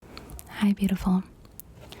Hi, beautiful.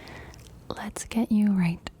 Let's get you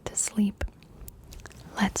right to sleep.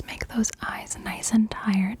 Let's make those eyes nice and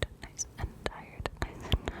tired. Nice and tired. Nice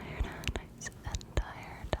and tired. Nice and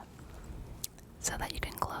tired. So that you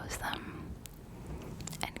can close them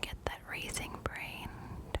and get that racing brain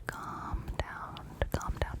to calm down. To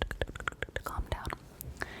calm down. To calm down.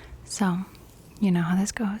 So, you know how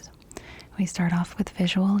this goes. We start off with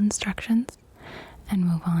visual instructions and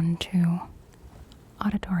move on to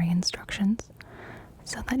auditory instructions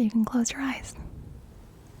so that you can close your eyes.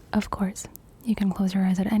 Of course, you can close your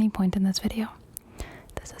eyes at any point in this video.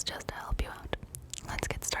 This is just to help you out. Let's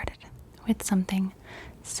get started with something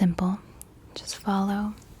simple. Just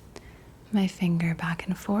follow my finger back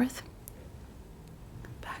and forth,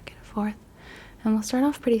 and we'll start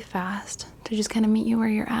off pretty fast to just kind of meet you where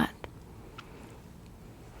you're at.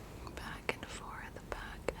 Back and forth,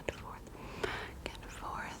 back and forth, back and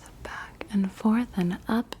forth, back and forth, and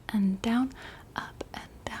up and down, up and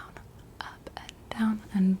down, up and down,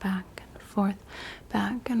 and back and forth,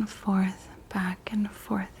 back and forth, back and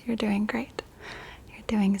forth. You're doing great. You're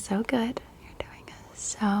doing so good. You're doing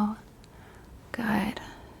so good.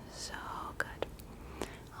 So good.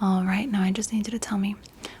 All right, now I just need you to tell me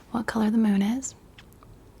what color the moon is.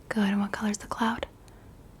 Good, and what color is the cloud?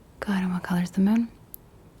 Good, and what color is the moon?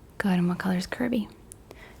 Good, and what color is Kirby?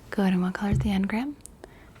 Good, and what color is the engram?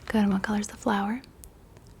 Good, and what color is the flower?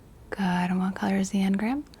 Good, and what color is the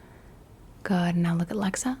engram? Good, now look at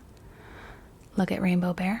Lexa. Look at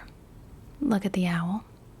Rainbow Bear. Look at the owl.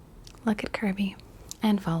 Look at Kirby.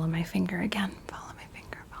 And follow my finger again. Follow my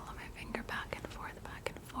finger, back and forth,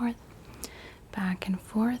 back and forth, back and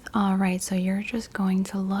forth. All right, so you're just going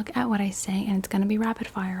to look at what I say, and it's going to be rapid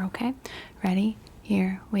fire, okay? Ready?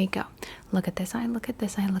 Here we go. Look at this eye, look at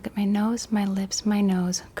this eye, look at my nose, my lips, my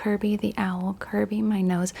nose, Kirby the owl, Kirby my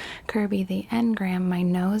nose, Kirby the engram, my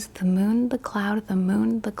nose, the moon, the cloud,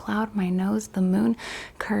 my nose, the moon,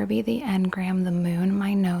 Kirby the engram, the moon,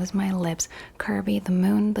 my nose, my lips, Kirby the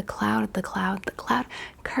moon, the cloud,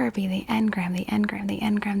 Kirby the engram,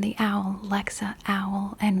 the owl, Lexa,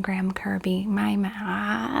 owl, engram, Kirby, I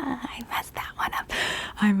messed that one up.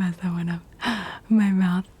 My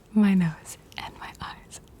mouth, my nose, and my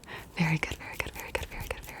eyes. Very good, very good, very good, very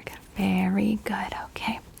good, very good, very good.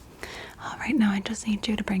 Okay. All right, now I just need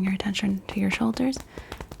you to bring your attention to your shoulders.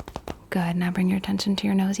 Good. Now bring your attention to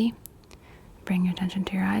your nosy. Bring your attention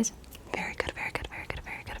to your eyes. Very good, very good, very good,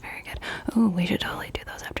 very good, very good. Ooh, we should totally do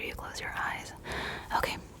those after you close your eyes.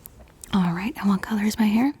 Okay. All right, and what color is my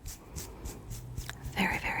hair?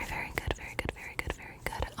 Very, very, very good, very good, very good, very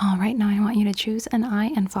good. All right, now I want you to choose an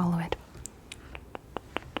eye and follow it.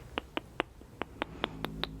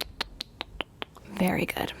 Very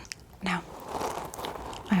good. Now,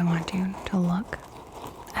 I want you to look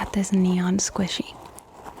at this neon squishy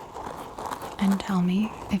and tell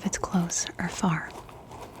me if it's close or far.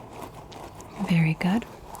 Very good.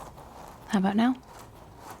 How about now?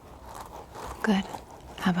 Good.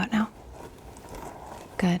 How about now?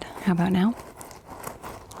 Good. How about now?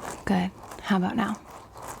 Good. How about now?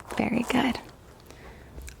 Very good.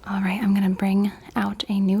 All right, I'm going to bring out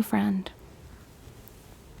a new friend.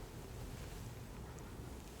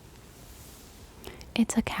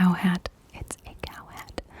 It's a cow hat. It's a cow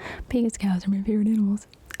hat. Because cows are my favorite animals.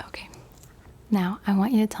 Okay. Now, I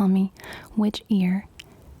want you to tell me which ear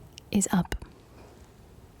is up.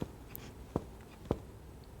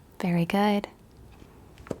 Very good.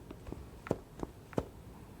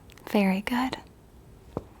 Very good.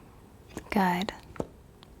 Good.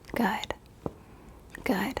 Good.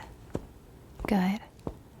 Good. Good.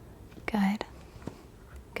 Good.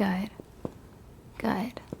 Good.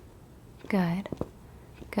 Good. Good.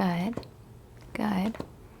 Good, good,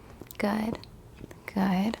 good,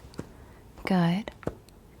 good, good,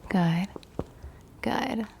 good,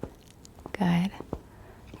 good, good,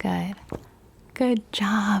 good. Good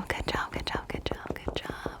job, good job, good job, good job, good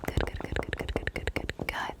job. Good, good, good, good, good, good, good, good,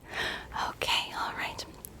 good. Okay, all right.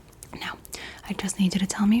 Now, I just need you to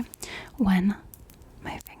tell me when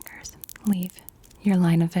my fingers leave your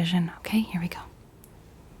line of vision. Okay, here we go.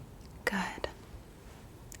 Good.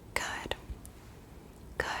 Good.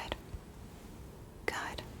 Good.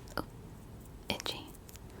 Good. Oh, itchy.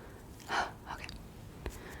 Okay.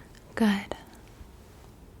 Good.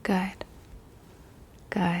 Good.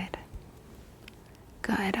 Good.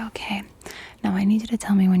 Good. Okay. Now I need you to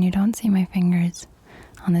tell me when you don't see my fingers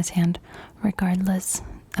on this hand, regardless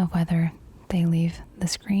of whether they leave the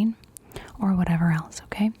screen or whatever else.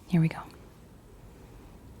 Okay? Here we go.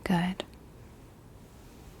 Good.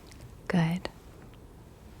 Good.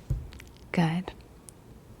 Good.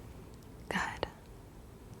 Good.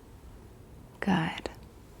 Good.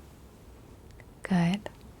 Good.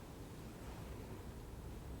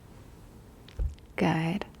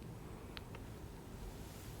 Good.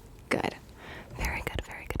 Good. Very good,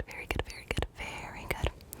 very good, very good, very good, very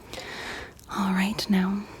good. All right,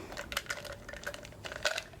 now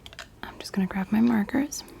I'm just going to grab my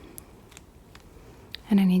markers.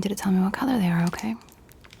 And I need you to tell me what color they are, okay?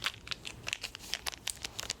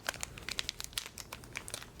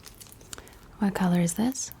 What color is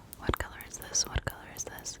this? What color is this? What color is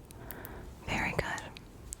this? Very good.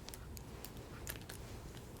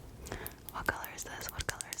 What color is this? What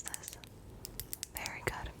color is this? Very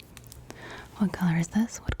good. What color is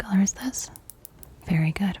this? What color is this?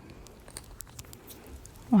 Very good.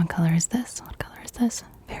 What color is this? What color is this?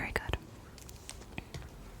 Very good.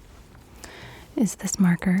 Is this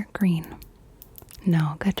marker green?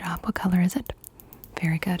 No, good job. What color is it?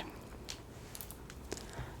 Very good.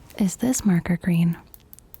 Is this marker green?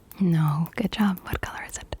 No, good job. What color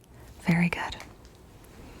is it? Very good.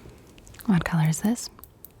 What color is this?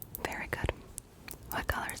 Very good. What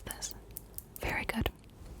color is this? Very good.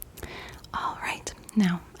 All right,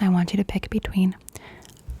 now I want you to pick between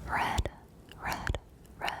red, red,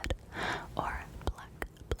 red, or black,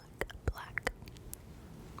 black, black.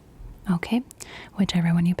 Okay,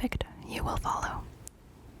 whichever one you picked, you will follow.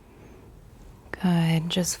 Good,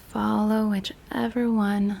 just follow whichever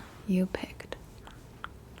one you picked.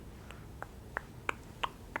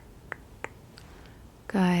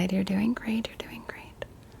 Good, you're doing great, you're doing great.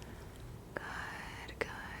 Good,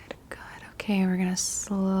 good, good. Okay, we're gonna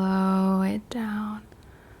slow it down.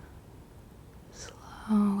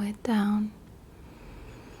 Slow it down.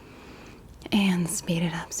 And speed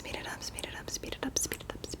it up, speed it up, speed it up, speed it up, speed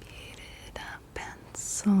it up, speed it up, and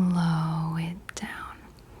slow it down.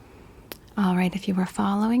 All right, if you were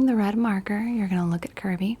following the red marker, you're going to look at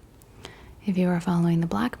Kirby. If you are following the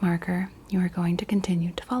black marker, you are going to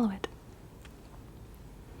continue to follow it.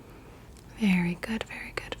 Very good,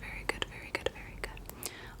 very good, very good, very good, very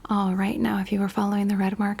good. All right, now if you were following the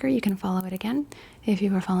red marker, you can follow it again. If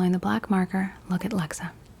you were following the black marker, look at Lexa.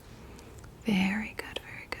 Very good,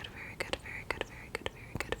 very good, very good, very good, very good,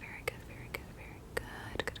 very good, very good, very good, very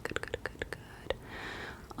good, good, good, good, good, good.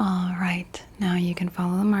 All right, now you can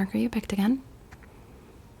follow the marker you picked again.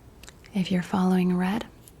 If you're following red,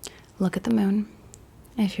 look at the moon.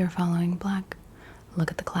 If you're following black, look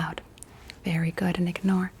at the cloud. Very good, and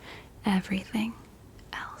ignore everything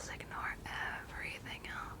else. Ignore everything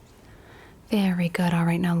else. Very good. All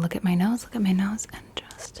right, now look at my nose, and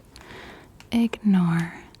just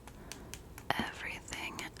ignore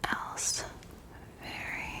everything else.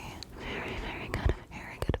 Very, very, very good.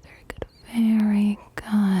 Very good, very good, very good,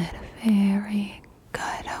 very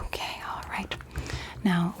good. Okay, all right.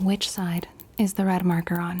 Now, which side is the red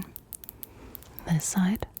marker on? This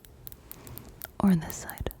side or this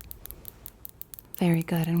side? Very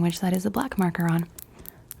good. And which side is the black marker on?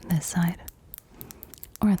 This side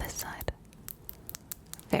or this side?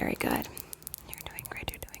 Very good. You're doing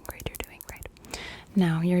great, you're doing great, you're doing great.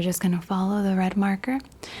 Now, you're just going to follow the red marker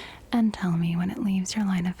and tell me when it leaves your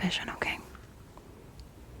line of vision, okay?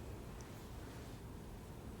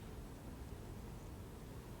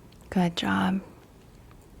 Good job.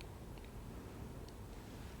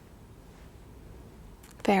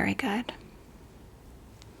 Very good.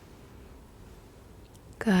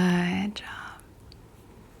 Good job.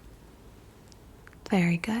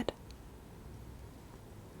 Very good.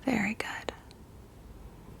 Very good.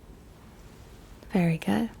 Very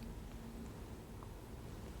good.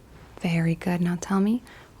 Very good. Now tell me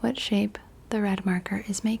what shape the red marker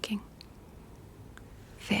is making.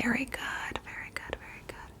 Very good. Very good. Very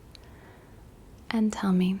good. And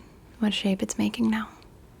tell me what shape it's making now.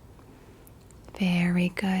 Very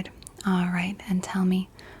good. All right. And tell me,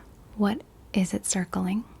 what is it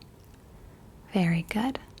circling? Very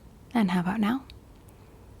good. And how about now?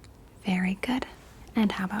 Very good.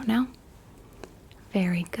 And how about now?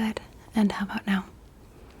 Very good. And how about now?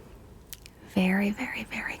 Very, very,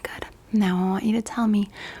 very good. Now I want you to tell me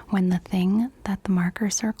when the thing that the marker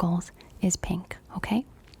circles is pink, okay?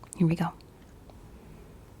 Here we go.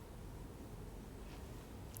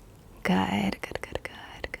 Good, good, good,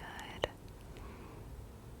 good, good.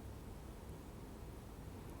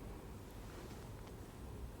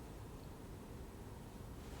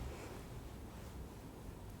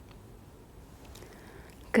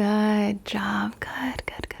 Good job. Good,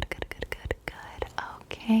 good, good, good, good, good, good.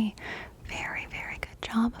 Okay. Very, very good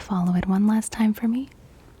job. Follow it one last time for me.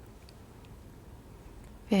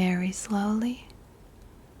 Very slowly.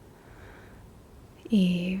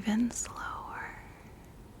 Even slower.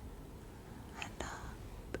 And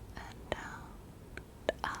up and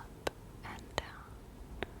down. Up and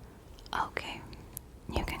down. Okay.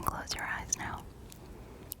 close your eyes now.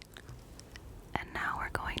 And now we're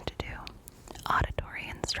going to do auditory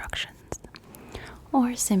instructions,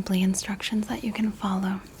 or simply instructions that you can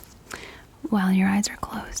follow while your eyes are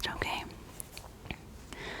closed, okay?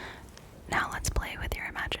 Now let's play with your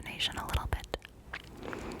imagination a little bit.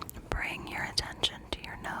 Bring your attention to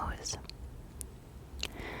your nose.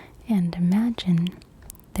 And imagine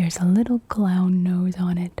there's a little clown nose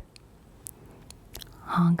on it.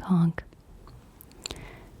 Honk, honk.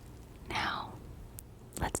 Now,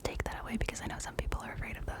 let's take that away because I know some people are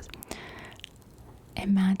afraid of those.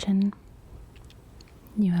 Imagine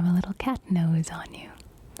you have a little cat nose on you.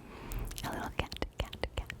 A little cat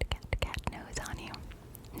nose on you.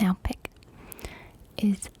 Now pick.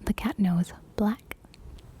 Is the cat nose black,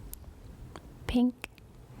 pink,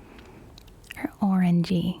 or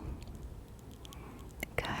orangey?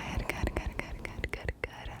 Good.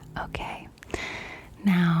 Okay.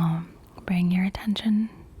 Now bring your attention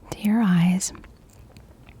to your eyes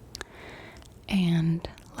and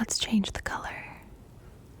let's change the color.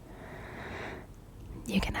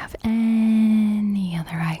 You can have any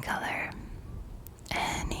other eye color.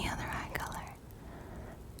 Any other eye color.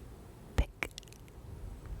 Pick.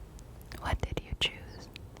 What did you choose?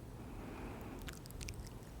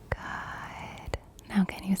 Good. Now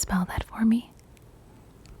can you spell that for me?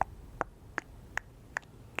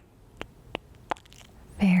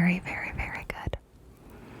 Very good.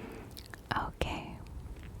 Okay.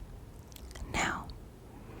 Now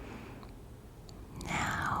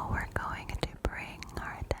we're going to bring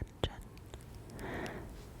our attention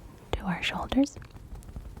to our shoulders.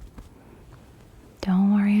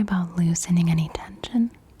 Don't worry about loosening any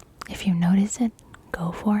tension. If you notice it,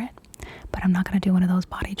 go for it. But I'm not going to do one of those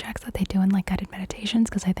body checks that they do in like guided meditations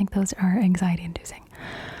because I think those are anxiety inducing.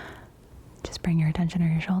 Just bring your attention to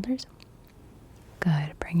your shoulders.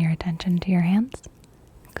 Good. Bring your attention to your hands.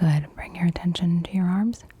 Good. Bring your attention to your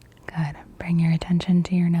arms. Good. Bring your attention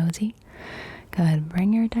to your nosy. Good.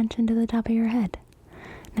 Bring your attention to the top of your head.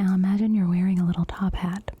 Now imagine you're wearing a little top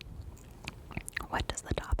hat. What does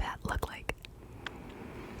the top hat look like?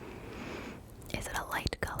 Is it a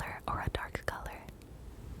light color or a dark color?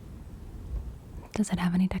 Does it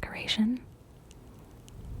have any decoration?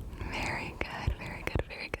 Very good.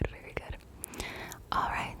 All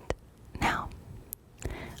right. Now,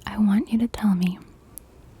 I want you to tell me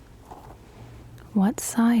what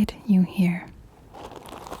side you hear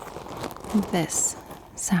this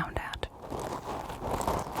sound at.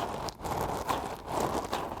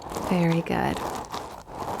 Very good.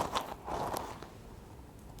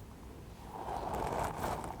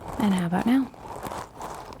 And how about now?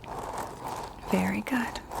 Very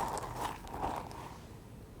good.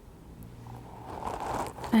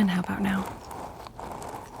 And how about now?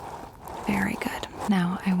 Very good.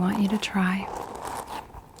 Now I want you to try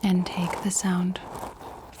and take the sound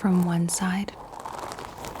from one side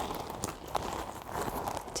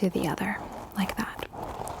to the other, like that.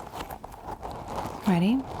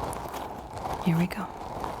 Ready? Here we go.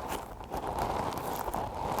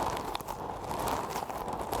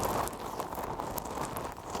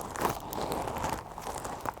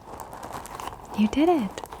 You did it.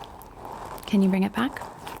 Can you bring it back?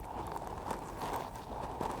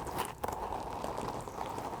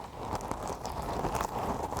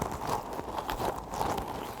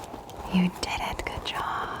 You did it. Good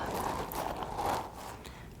job.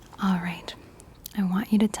 All right. I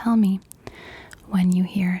want you to tell me when you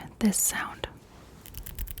hear this sound.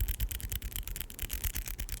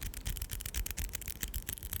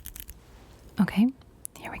 Okay,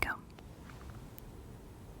 here we go.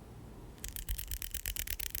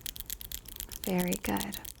 Very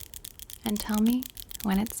good. And tell me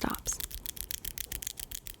when it stops.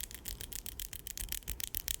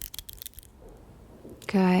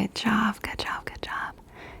 Good job.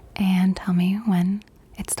 And tell me when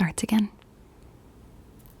it starts again.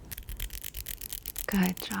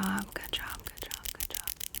 Good job.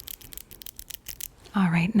 All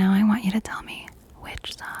right, now I want you to tell me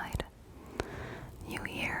which side you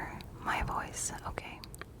hear my voice, okay?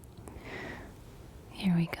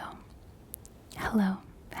 Here we go. Hello.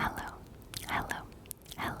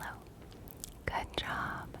 Good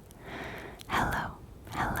job.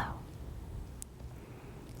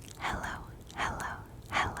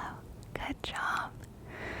 Hello. Good job.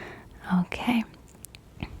 Okay.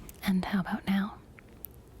 And how about now?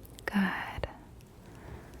 Good.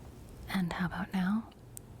 And how about now?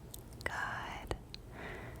 Good.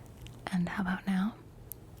 And how about now?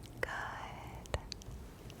 Good.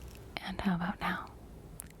 And how about now?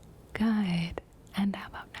 Good. And how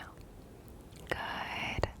about now?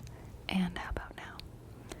 Good. And how about now?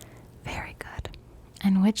 Very good.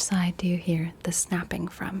 And which side do you hear the snapping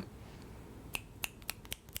from?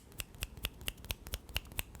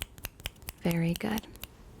 Very good.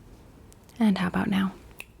 And how about now?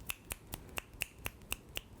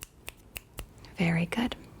 Very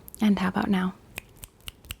good. And how about now?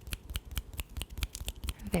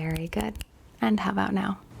 Very good. And how about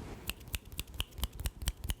now?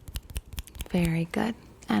 Very good.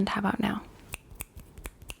 And how about now?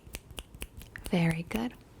 Very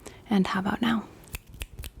good. And how about now?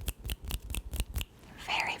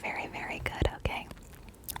 Very, very, very good. Okay.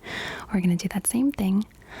 We're going to do that same thing,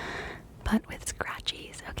 but with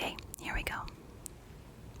scratchies. Okay, here we go.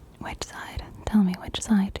 Which side? Tell me which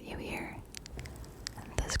side you hear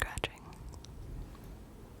the scratching.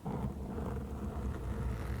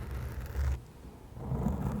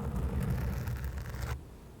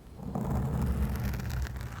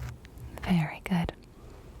 Very good.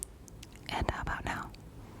 And how about now?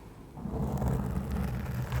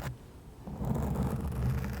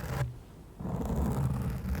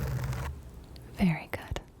 Very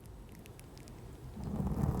good.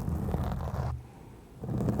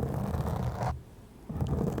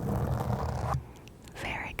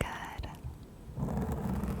 Very good.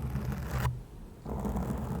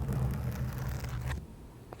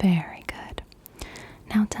 Very good.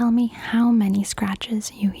 Now tell me how many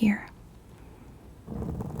scratches you hear.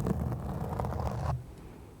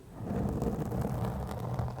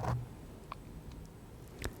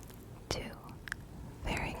 Two.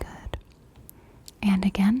 Very good. And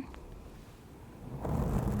again.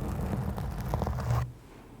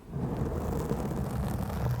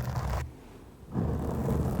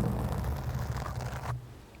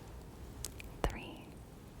 Three.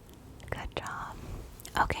 Good job.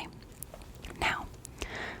 Okay. Now,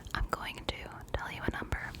 I'm going to tell you a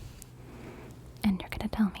number. And you're going to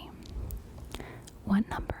tell me what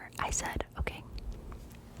number I said, okay?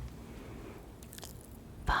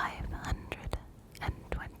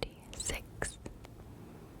 526.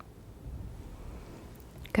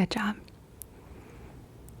 Good job.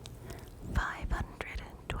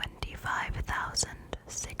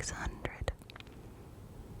 525,600.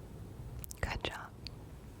 Good job.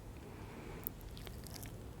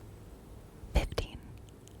 15.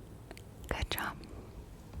 Good job.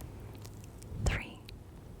 3.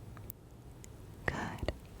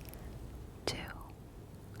 Good. 2.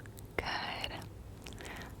 Good.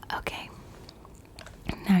 Okay.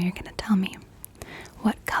 Now you're going to tell me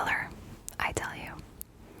what color I tell you.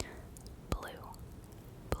 Blue.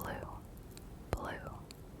 Blue. Blue.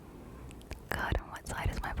 Good. And what side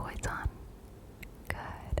is my voice on?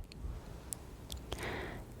 Good.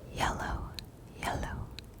 Yellow. Yellow.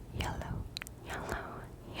 Yellow. Yellow.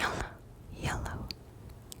 Yellow. Yellow.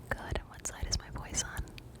 Good. And what side is my voice on?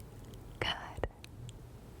 Good.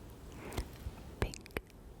 Pink.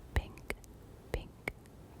 Pink. Pink.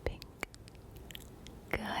 Pink.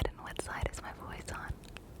 Good. And what side is my voice on?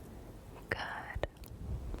 Good.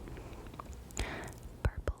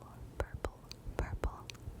 Purple. Purple. Purple.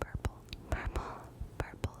 Purple. Purple.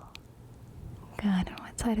 Purple. Good. And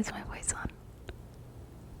what side is my voice on?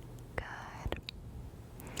 Good.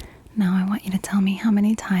 Now I want you to tell me how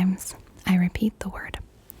many times I repeat the word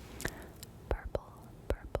purple,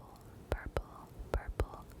 purple, purple,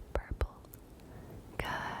 purple, purple.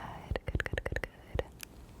 Good, good, good, good, good.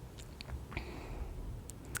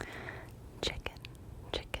 Chicken,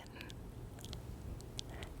 chicken.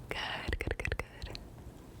 Good, good, good, good.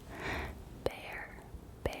 Bear,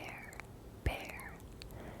 bear, bear.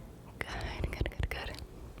 Good, good, good, good.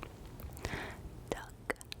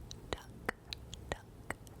 Duck, duck,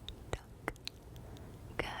 duck, duck.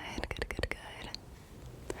 Good, good, good, good.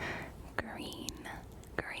 Green,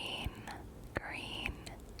 green, green,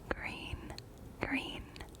 green, green.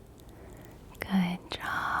 Good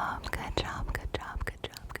job, good job, good job, good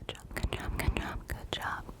job, good job, good job, good job, good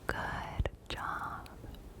job, good job.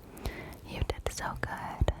 You did so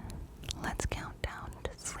good. Let's count down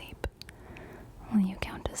to sleep. Will you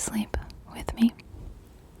count to sleep with me?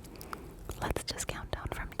 Let's just count down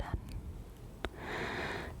from 10.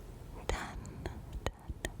 10,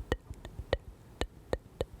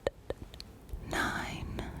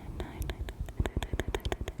 9,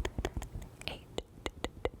 8,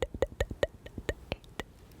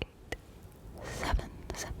 7,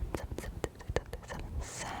 7, 7,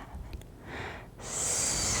 6,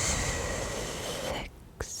 5, 4, 3,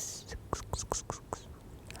 2, 1.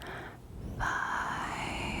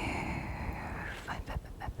 5,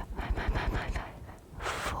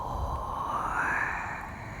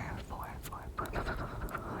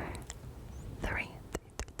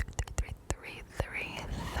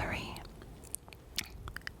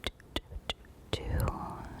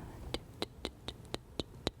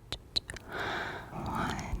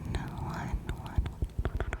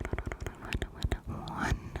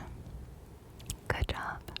 Good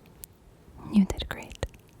job. You did great.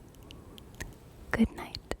 Good night.